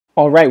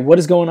Alright, what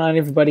is going on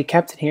everybody?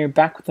 Captain here,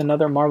 back with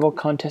another Marvel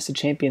Contest of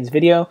Champions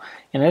video,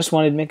 and I just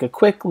wanted to make a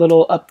quick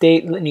little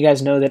update letting you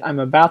guys know that I'm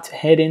about to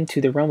head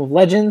into the Realm of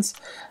Legends.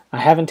 I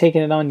haven't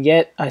taken it on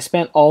yet. I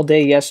spent all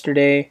day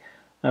yesterday,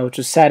 which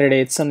was Saturday,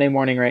 it's Sunday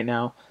morning right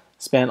now.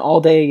 Spent all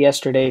day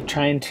yesterday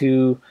trying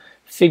to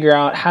figure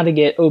out how to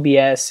get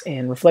OBS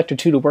and Reflector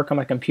 2 to work on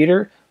my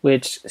computer,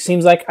 which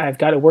seems like I've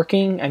got it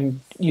working. I'm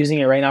using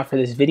it right now for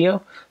this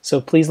video, so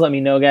please let me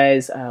know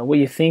guys what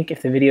you think,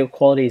 if the video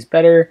quality is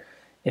better,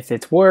 if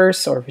it's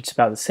worse, or if it's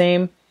about the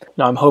same.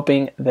 Now I'm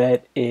hoping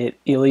that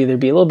it'll either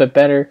be a little bit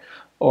better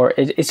or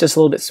it's just a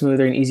little bit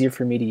smoother and easier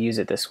for me to use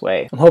it this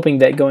way. I'm hoping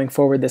that going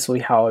forward this will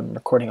be how I'm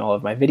recording all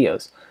of my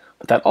videos.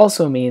 What that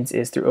also means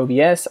is through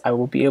OBS I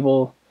will be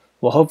able,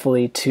 well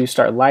hopefully, to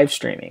start live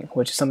streaming,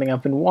 which is something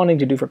I've been wanting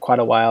to do for quite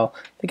a while.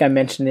 I think I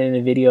mentioned it in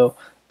a video,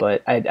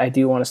 but I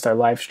do want to start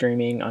live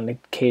streaming on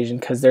occasion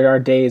because there are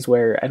days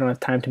where I don't have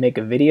time to make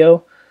a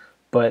video,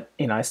 but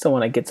I still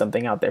want to get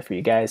something out there for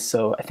you guys,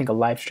 so I think a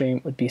live stream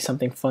would be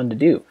something fun to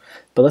do.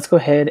 But let's go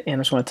ahead and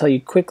I just want to tell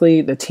you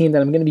quickly the team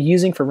that I'm going to be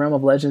using for Realm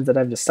of Legends that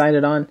I've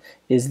decided on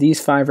is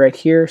these 5 right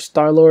here: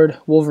 Star-Lord,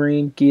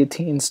 Wolverine,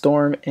 Guillotine,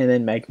 Storm, and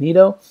then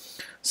Magneto.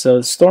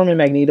 So Storm and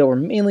Magneto are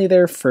mainly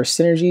there for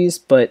synergies,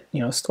 but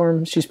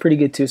Storm, she's pretty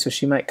good too, so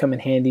she might come in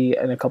handy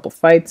in a couple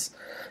fights.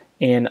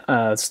 And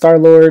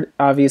Star-Lord,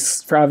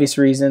 for obvious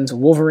reasons.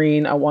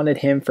 Wolverine, I wanted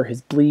him for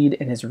his bleed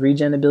and his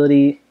regen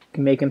ability.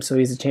 Can make him so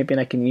he's a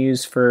champion I can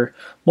use for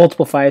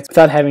multiple fights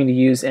without having to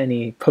use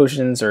any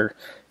potions or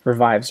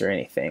revives or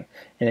anything.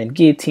 And then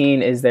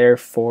Guillotine is there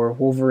for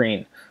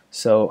Wolverine.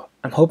 So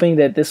I'm hoping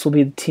that this will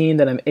be the team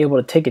that I'm able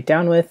to take it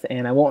down with,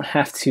 and I won't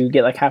have to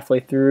get like halfway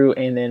through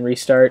and then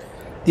restart.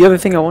 The other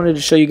thing I wanted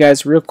to show you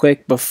guys real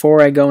quick before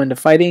I go into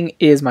fighting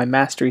is my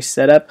mastery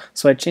setup.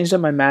 So I changed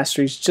up my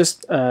masteries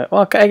just,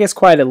 well, I guess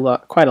quite a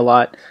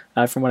lot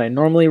from what I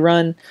normally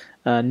run.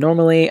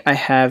 Normally I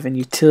have in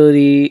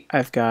utility,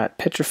 I've got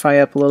Petrify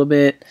up a little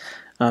bit,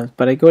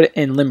 but I go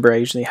to Limber, I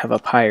usually have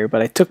up higher,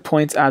 but I took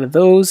points out of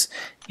those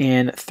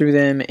and threw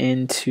them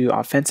into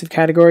offensive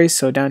categories.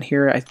 So down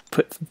here I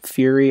put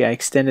Fury, I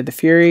extended the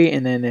Fury,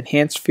 and then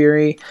Enhanced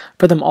Fury,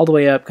 put them all the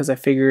way up because I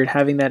figured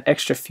having that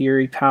extra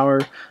Fury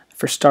power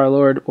for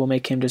Star-Lord will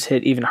make him just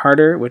hit even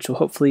harder, which will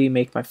hopefully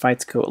make my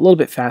fights go a little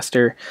bit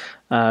faster.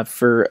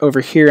 For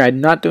over here,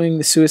 I'm not doing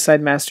the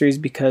Suicide Masteries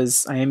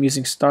because I am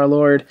using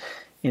Star-Lord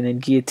and then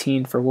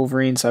Guillotine for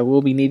Wolverine, so I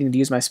will be needing to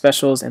use my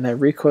specials, and that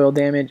recoil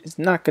damage is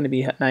not going to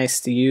be nice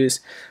to use.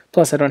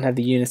 Plus, I don't have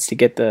the units to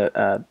get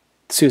the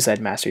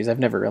Suicide Masteries. I've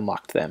never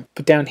unlocked them.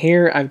 But down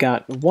here, I've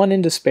got 1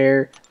 in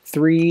Despair,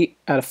 3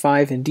 out of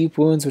 5 in Deep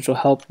Wounds, which will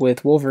help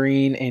with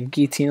Wolverine and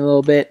Guillotine a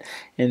little bit,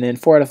 and then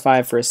 4 out of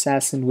 5 for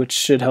Assassin, which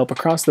should help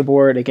across the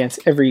board against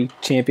every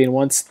champion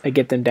once I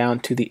get them down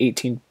to the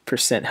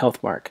 18%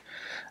 health mark.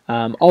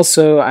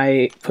 Also,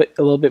 I put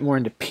a little bit more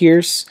into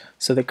Pierce,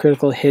 so the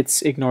critical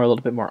hits ignore a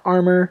little bit more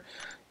armor,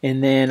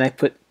 and then I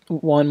put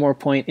 1 more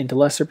point into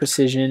Lesser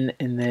Precision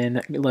and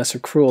then Lesser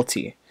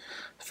Cruelty.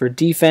 For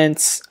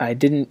defense, I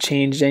didn't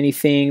change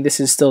anything. This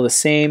is still the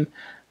same.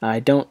 I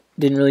didn't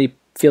really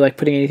feel like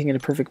putting anything into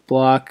Perfect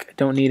Block. I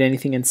don't need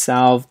anything in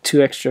Salve.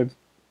 2 extra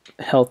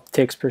health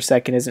ticks per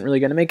second isn't really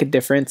going to make a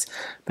difference,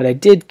 but I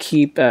did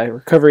keep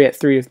recovery at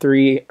 3 of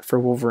 3 for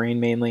Wolverine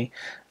mainly.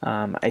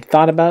 I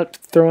thought about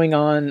throwing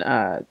on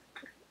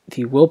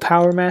the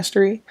Willpower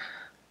Mastery.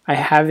 I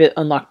have it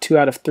unlocked 2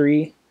 out of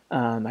 3.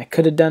 I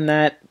could have done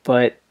that,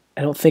 but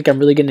I don't think I'm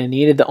really going to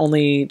need it. The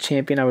only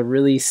champion I would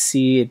really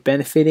see it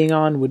benefiting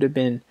on would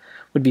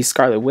be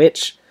Scarlet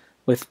Witch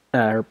with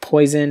her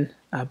poison.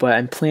 But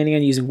I'm planning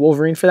on using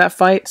Wolverine for that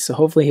fight, so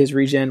hopefully his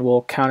regen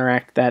will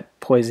counteract that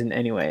poison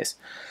anyways.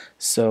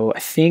 So I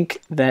think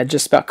that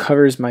just about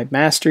covers my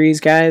masteries,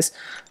 guys.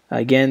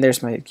 Again,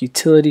 there's my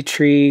utility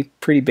tree,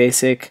 pretty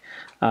basic.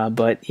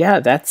 But yeah,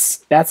 that's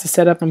the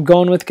setup I'm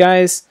going with,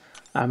 guys.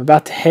 I'm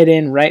about to head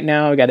in right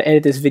now. I got to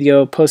edit this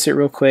video, post it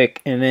real quick,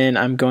 and then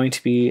I'm going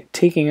to be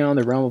taking on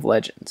the Realm of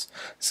Legends.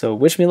 So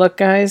wish me luck,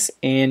 guys,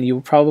 and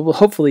you will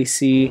hopefully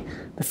see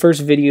the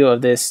first video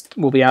of this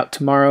will be out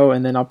tomorrow,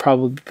 and then I'll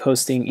probably be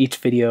posting each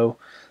video,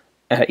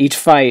 each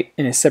fight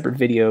in a separate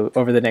video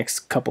over the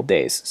next couple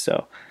days.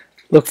 So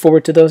look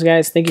forward to those,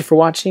 guys. Thank you for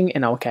watching,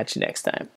 and I will catch you next time.